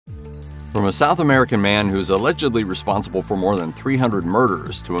From a South American man who's allegedly responsible for more than 300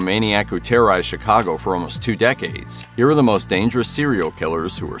 murders to a maniac who terrorized Chicago for almost 2 decades, here are the most dangerous serial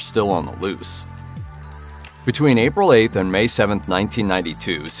killers who are still on the loose. Between April 8th and May 7th,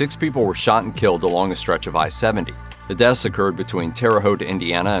 1992, 6 people were shot and killed along a stretch of I-70. The deaths occurred between Terre Haute,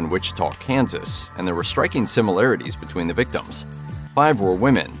 Indiana and Wichita, Kansas, and there were striking similarities between the victims. 5 were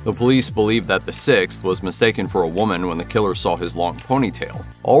women. The police believe that the 6th was mistaken for a woman when the killer saw his long ponytail.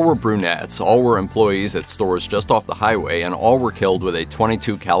 All were brunettes, all were employees at stores just off the highway, and all were killed with a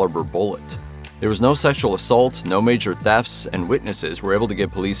 .22 caliber bullet. There was no sexual assault, no major thefts, and witnesses were able to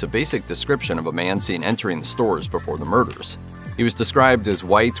give police a basic description of a man seen entering the stores before the murders. He was described as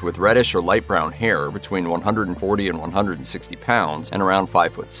white with reddish or light brown hair, between 140 and 160 pounds, and around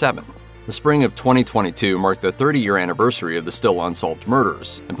 5'7". The spring of 2022 marked the 30-year anniversary of the still unsolved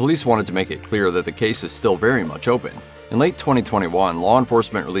murders, and police wanted to make it clear that the case is still very much open. In late 2021, law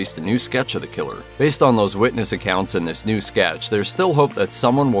enforcement released a new sketch of the killer. Based on those witness accounts in this new sketch, there's still hope that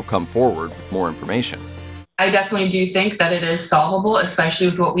someone will come forward with more information. I definitely do think that it is solvable, especially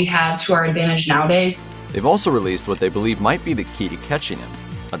with what we have to our advantage nowadays. They've also released what they believe might be the key to catching him,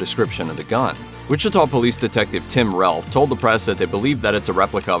 a description of the gun. Wichita Police Detective Tim Relf told the press that they believe that it's a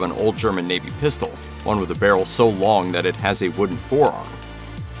replica of an old German Navy pistol, one with a barrel so long that it has a wooden forearm.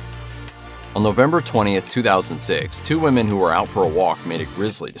 On November 20, 2006, 2 women who were out for a walk made a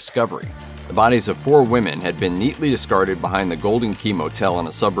grisly discovery. The bodies of 4 women had been neatly discarded behind the Golden Key Motel in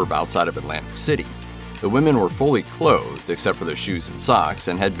a suburb outside of Atlantic City. The women were fully clothed, except for their shoes and socks,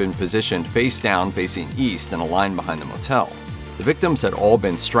 and had been positioned face down facing east in a line behind the motel. The victims had all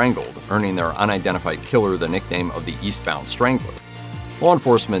been strangled, earning their unidentified killer the nickname of the Eastbound Strangler. Law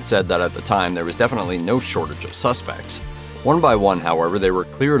enforcement said that at the time there was definitely no shortage of suspects. One by one, however, they were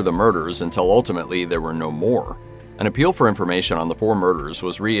cleared of the murders until ultimately there were no more. An appeal for information on the 4 murders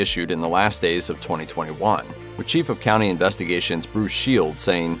was reissued in the last days of 2021, with Chief of County Investigations Bruce Shields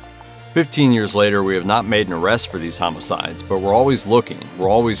saying, "15 years later, we have not made an arrest for these homicides, but we're always looking, we're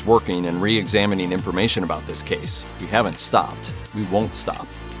always working and re-examining information about this case. We haven't stopped. We won't stop."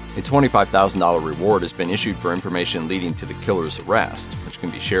 A $25,000 reward has been issued for information leading to the killer's arrest, which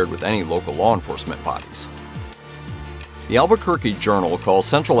can be shared with any local law enforcement bodies. The Albuquerque Journal calls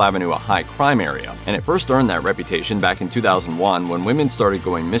Central Avenue a high crime area, and it first earned that reputation back in 2001 when women started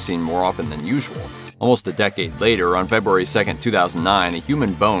going missing more often than usual. Almost a decade later, on February 2, 2009, a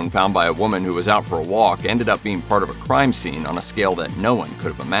human bone found by a woman who was out for a walk ended up being part of a crime scene on a scale that no one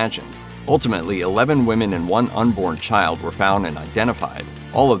could have imagined. Ultimately, 11 women and 1 unborn child were found and identified,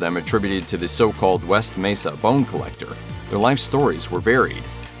 all of them attributed to the so-called West Mesa bone collector. Their life stories were varied.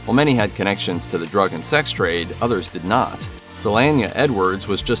 While many had connections to the drug and sex trade, others did not. Zelania Edwards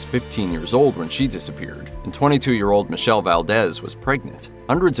was just 15 years old when she disappeared, and 22-year-old Michelle Valdez was pregnant.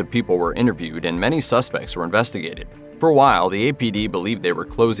 Hundreds of people were interviewed and many suspects were investigated. For a while, the APD believed they were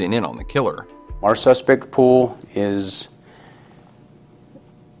closing in on the killer. Our suspect pool is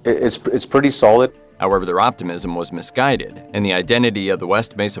pretty solid. However, their optimism was misguided, and the identity of the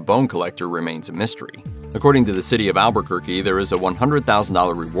West Mesa bone collector remains a mystery. According to the city of Albuquerque, there is a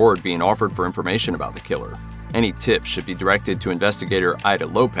 $100,000 reward being offered for information about the killer. Any tips should be directed to investigator Pedro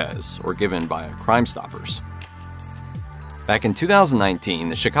Lopez or given by Crime Stoppers. Back in 2019,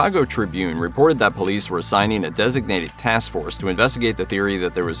 the Chicago Tribune reported that police were assigning a designated task force to investigate the theory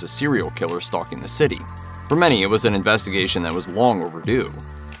that there was a serial killer stalking the city. For many, it was an investigation that was long overdue.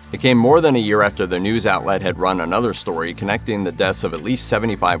 It came more than a year after the news outlet had run another story connecting the deaths of at least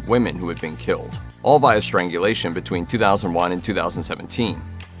 75 women who had been killed, all via strangulation between 2001 and 2017.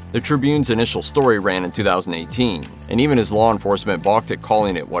 The Tribune's initial story ran in 2018, and even as law enforcement balked at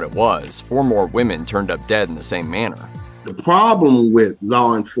calling it what it was, 4 more women turned up dead in the same manner. The problem with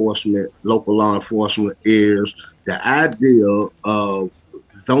law enforcement, local law enforcement, is the idea of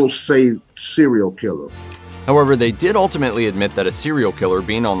don't say serial killer. However, they did ultimately admit that a serial killer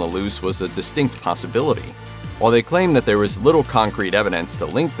being on the loose was a distinct possibility. While they claimed that there was little concrete evidence to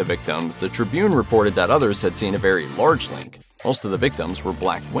link the victims, the Tribune reported that others had seen a very large link. Most of the victims were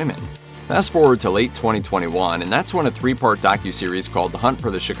black women. Fast forward to late 2021, and that's when a 3-part docuseries called The Hunt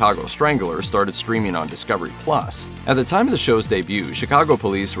for the Chicago Strangler started streaming on Discovery+. At the time of the show's debut, Chicago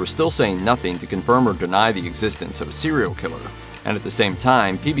police were still saying nothing to confirm or deny the existence of a serial killer. And at the same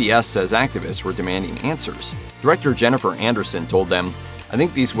time, PBS says activists were demanding answers. Director Jennifer Anderson told them, "I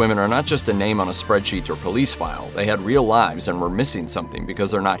think these women are not just a name on a spreadsheet or police file. They had real lives and were missing something because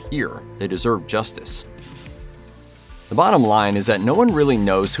they're not here. They deserve justice." The bottom line is that no one really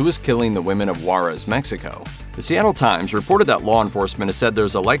knows who is killing the women of Juarez, Mexico. The Seattle Times reported that law enforcement has said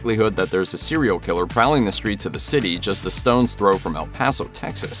there's a likelihood that there's a serial killer prowling the streets of the city just a stone's throw from El Paso,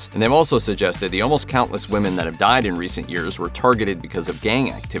 Texas. And they've also suggested the almost countless women that have died in recent years were targeted because of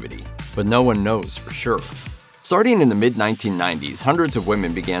gang activity. But no one knows for sure. Starting in the mid-1990s, hundreds of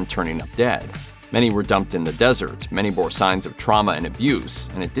women began turning up dead. Many were dumped in the desert, many bore signs of trauma and abuse,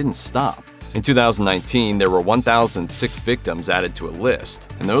 and it didn't stop. In 2019, there were 1,006 victims added to a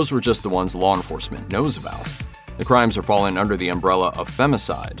list, and those were just the ones law enforcement knows about. The crimes are falling under the umbrella of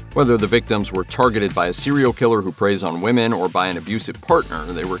femicide. Whether the victims were targeted by a serial killer who preys on women or by an abusive partner,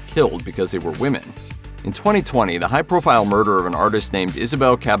 they were killed because they were women. In 2020, the high-profile murder of an artist named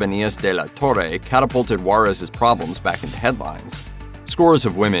Isabel Cabanillas de la Torre catapulted Juarez's problems back into headlines. Scores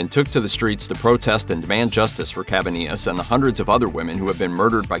of women took to the streets to protest and demand justice for Cabanillas and the hundreds of other women who have been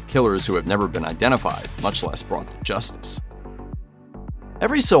murdered by killers who have never been identified, much less brought to justice.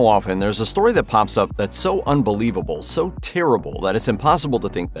 Every so often, there's a story that pops up that's so unbelievable, so terrible, that it's impossible to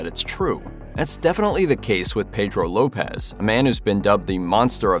think that it's true. That's definitely the case with Pedro Lopez, a man who's been dubbed the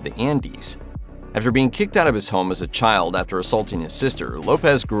Monster of the Andes. After being kicked out of his home as a child after assaulting his sister,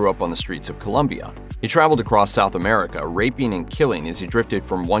 Lopez grew up on the streets of Colombia. He traveled across South America, raping and killing as he drifted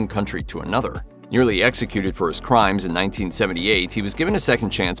from one country to another. Nearly executed for his crimes in 1978, he was given a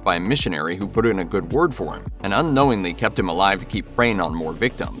second chance by a missionary who put in a good word for him, and unknowingly kept him alive to keep preying on more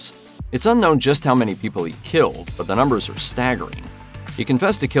victims. It's unknown just how many people he killed, but the numbers are staggering. He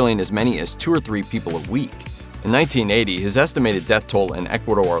confessed to killing as many as 2 or 3 people a week. In 1980, his estimated death toll in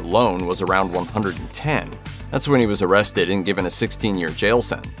Ecuador alone was around 110. That's when he was arrested and given a 16-year jail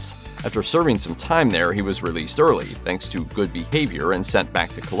sentence. After serving some time there, he was released early, thanks to good behavior, and sent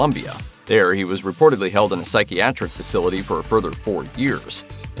back to Colombia. There, he was reportedly held in a psychiatric facility for a further 4 years.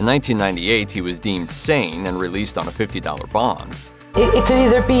 In 1998, he was deemed sane and released on a $50 bond. It could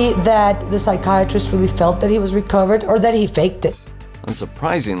either be that the psychiatrist really felt that he was recovered or that he faked it.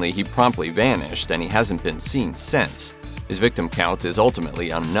 Unsurprisingly, he promptly vanished, and he hasn't been seen since. His victim count is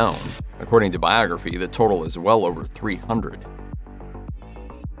ultimately unknown. According to biography, the total is well over 300.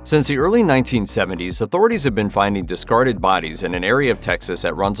 Since the early 1970s, authorities have been finding discarded bodies in an area of Texas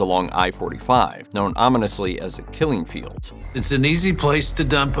that runs along I-45, known ominously as the Killing Fields. It's an easy place to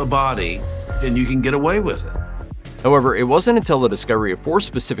dump a body, and you can get away with it. However, it wasn't until the discovery of 4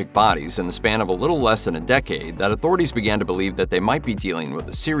 specific bodies in the span of a little less than a decade that authorities began to believe that they might be dealing with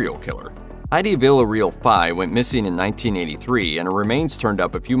a serial killer. Heidi Villarreal Fay went missing in 1983, and her remains turned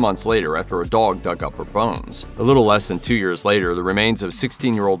up a few months later after a dog dug up her bones. A little less than 2 years later, the remains of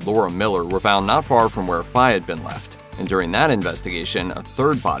 16-year-old Laura Miller were found not far from where Fay had been left, and during that investigation, a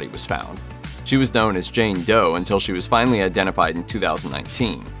 3rd body was found. She was known as Jane Doe until she was finally identified in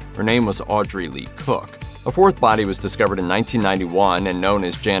 2019. Her name was Audrey Lee Cook. A 4th body was discovered in 1991 and known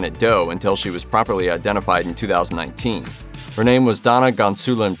as Janet Doe until she was properly identified in 2019. Her name was Donna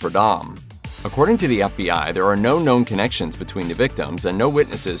Gonsulin Pradam. According to the FBI, there are no known connections between the victims, and no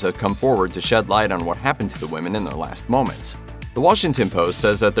witnesses have come forward to shed light on what happened to the women in their last moments. The Washington Post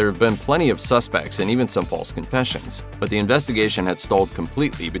says that there have been plenty of suspects and even some false confessions, but the investigation had stalled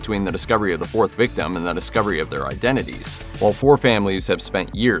completely between the discovery of the 4th victim and the discovery of their identities, while 4 families have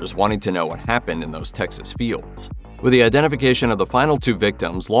spent years wanting to know what happened in those Texas fields. With the identification of the final 2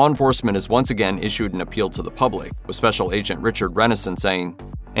 victims, law enforcement has once again issued an appeal to the public, with Special Agent Richard Renison saying,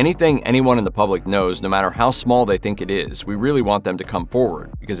 "Anything anyone in the public knows, no matter how small they think it is, we really want them to come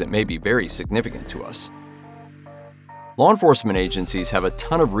forward because it may be very significant to us." Law enforcement agencies have a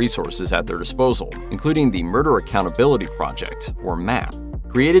ton of resources at their disposal, including the Murder Accountability Project, or MAP.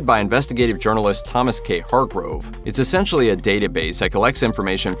 Created by investigative journalist Thomas K. Hargrove, it's essentially a database that collects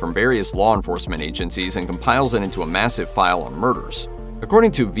information from various law enforcement agencies and compiles it into a massive file on murders.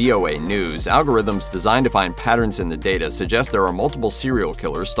 According to VOA News, algorithms designed to find patterns in the data suggest there are multiple serial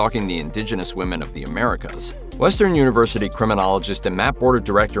killers stalking the indigenous women of the Americas. Western University criminologist and MAP Board of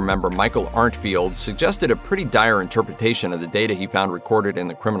Director member Michael Arntfield suggested a pretty dire interpretation of the data he found recorded in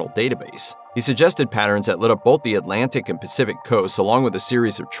the criminal database. He suggested patterns that lit up both the Atlantic and Pacific coasts along with a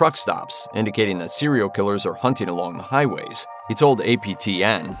series of truck stops, indicating that serial killers are hunting along the highways. He told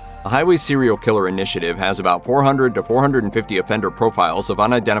APTN, "The Highway Serial Killer Initiative has about 400 to 450 offender profiles of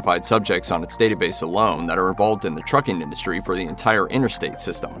unidentified subjects on its database alone that are involved in the trucking industry for the entire interstate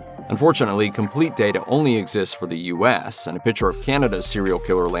system. Unfortunately, complete data only exists for the US, and a picture of Canada's serial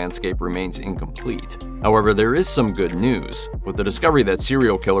killer landscape remains incomplete. However, there is some good news. With the discovery that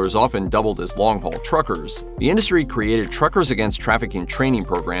serial killers often doubled as long-haul truckers, the industry created Truckers Against Trafficking training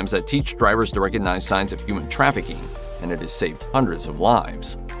programs that teach drivers to recognize signs of human trafficking, and it has saved hundreds of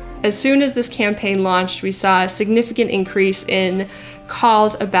lives." As soon as this campaign launched, we saw a significant increase in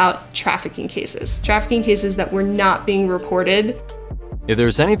calls about trafficking cases that were not being reported. If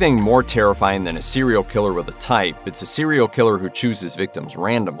there's anything more terrifying than a serial killer with a type, it's a serial killer who chooses victims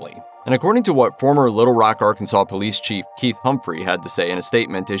randomly. And according to what former Little Rock, Arkansas Police Chief Keith Humphrey had to say in a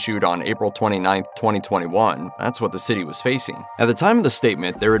statement issued on April 29, 2021, that's what the city was facing. At the time of the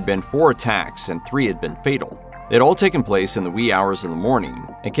statement, there had been 4 attacks and 3 had been fatal. They had all taken place in the wee hours of the morning,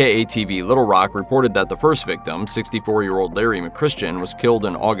 and KATV Little Rock reported that the first victim, 64-year-old Larry McChristian, was killed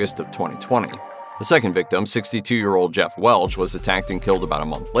in August of 2020. The second victim, 62-year-old Jeff Welch, was attacked and killed about a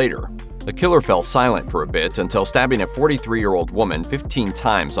month later. The killer fell silent for a bit until stabbing a 43-year-old woman 15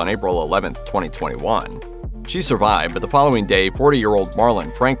 times on April 11, 2021. She survived, but the following day, 40-year-old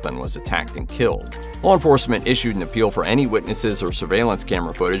Marlon Franklin was attacked and killed. Law enforcement issued an appeal for any witnesses or surveillance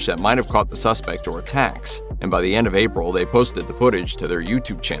camera footage that might have caught the suspect or attacks, and by the end of April, they posted the footage to their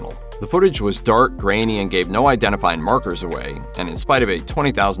YouTube channel. The footage was dark, grainy, and gave no identifying markers away, and in spite of a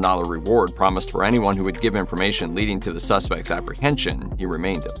 $20,000 reward promised for anyone who would give information leading to the suspect's apprehension, he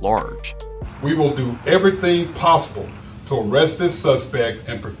remained at large. We will do everything possible to arrest this suspect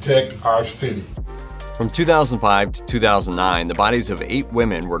and protect our city. From 2005 to 2009, the bodies of 8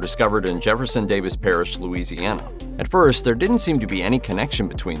 women were discovered in Jefferson Davis Parish, Louisiana. At first, there didn't seem to be any connection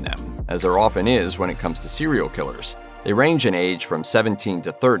between them, as there often is when it comes to serial killers. They range in age from 17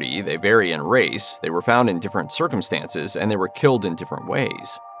 to 30, they vary in race, they were found in different circumstances, and they were killed in different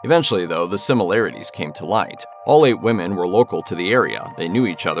ways. Eventually, though, the similarities came to light. All 8 women were local to the area, they knew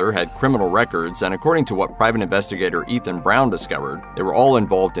each other, had criminal records, and according to what private investigator Ethan Brown discovered, they were all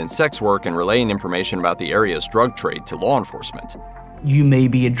involved in sex work and relaying information about the area's drug trade to law enforcement. You may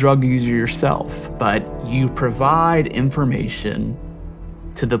be a drug user yourself, but you provide information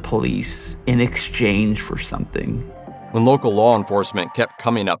to the police in exchange for something. When local law enforcement kept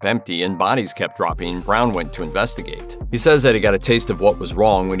coming up empty and bodies kept dropping, Brown went to investigate. He says that he got a taste of what was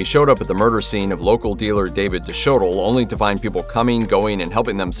wrong when he showed up at the murder scene of local dealer David DeShotel, only to find people coming, going, and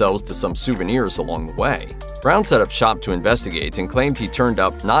helping themselves to some souvenirs along the way. Brown set up shop to investigate and claimed he turned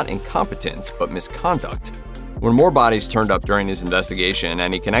up not incompetence, but misconduct. When more bodies turned up during his investigation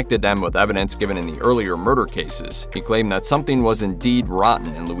and he connected them with evidence given in the earlier murder cases, he claimed that something was indeed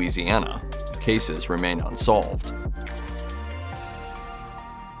rotten in Louisiana. The cases remain unsolved.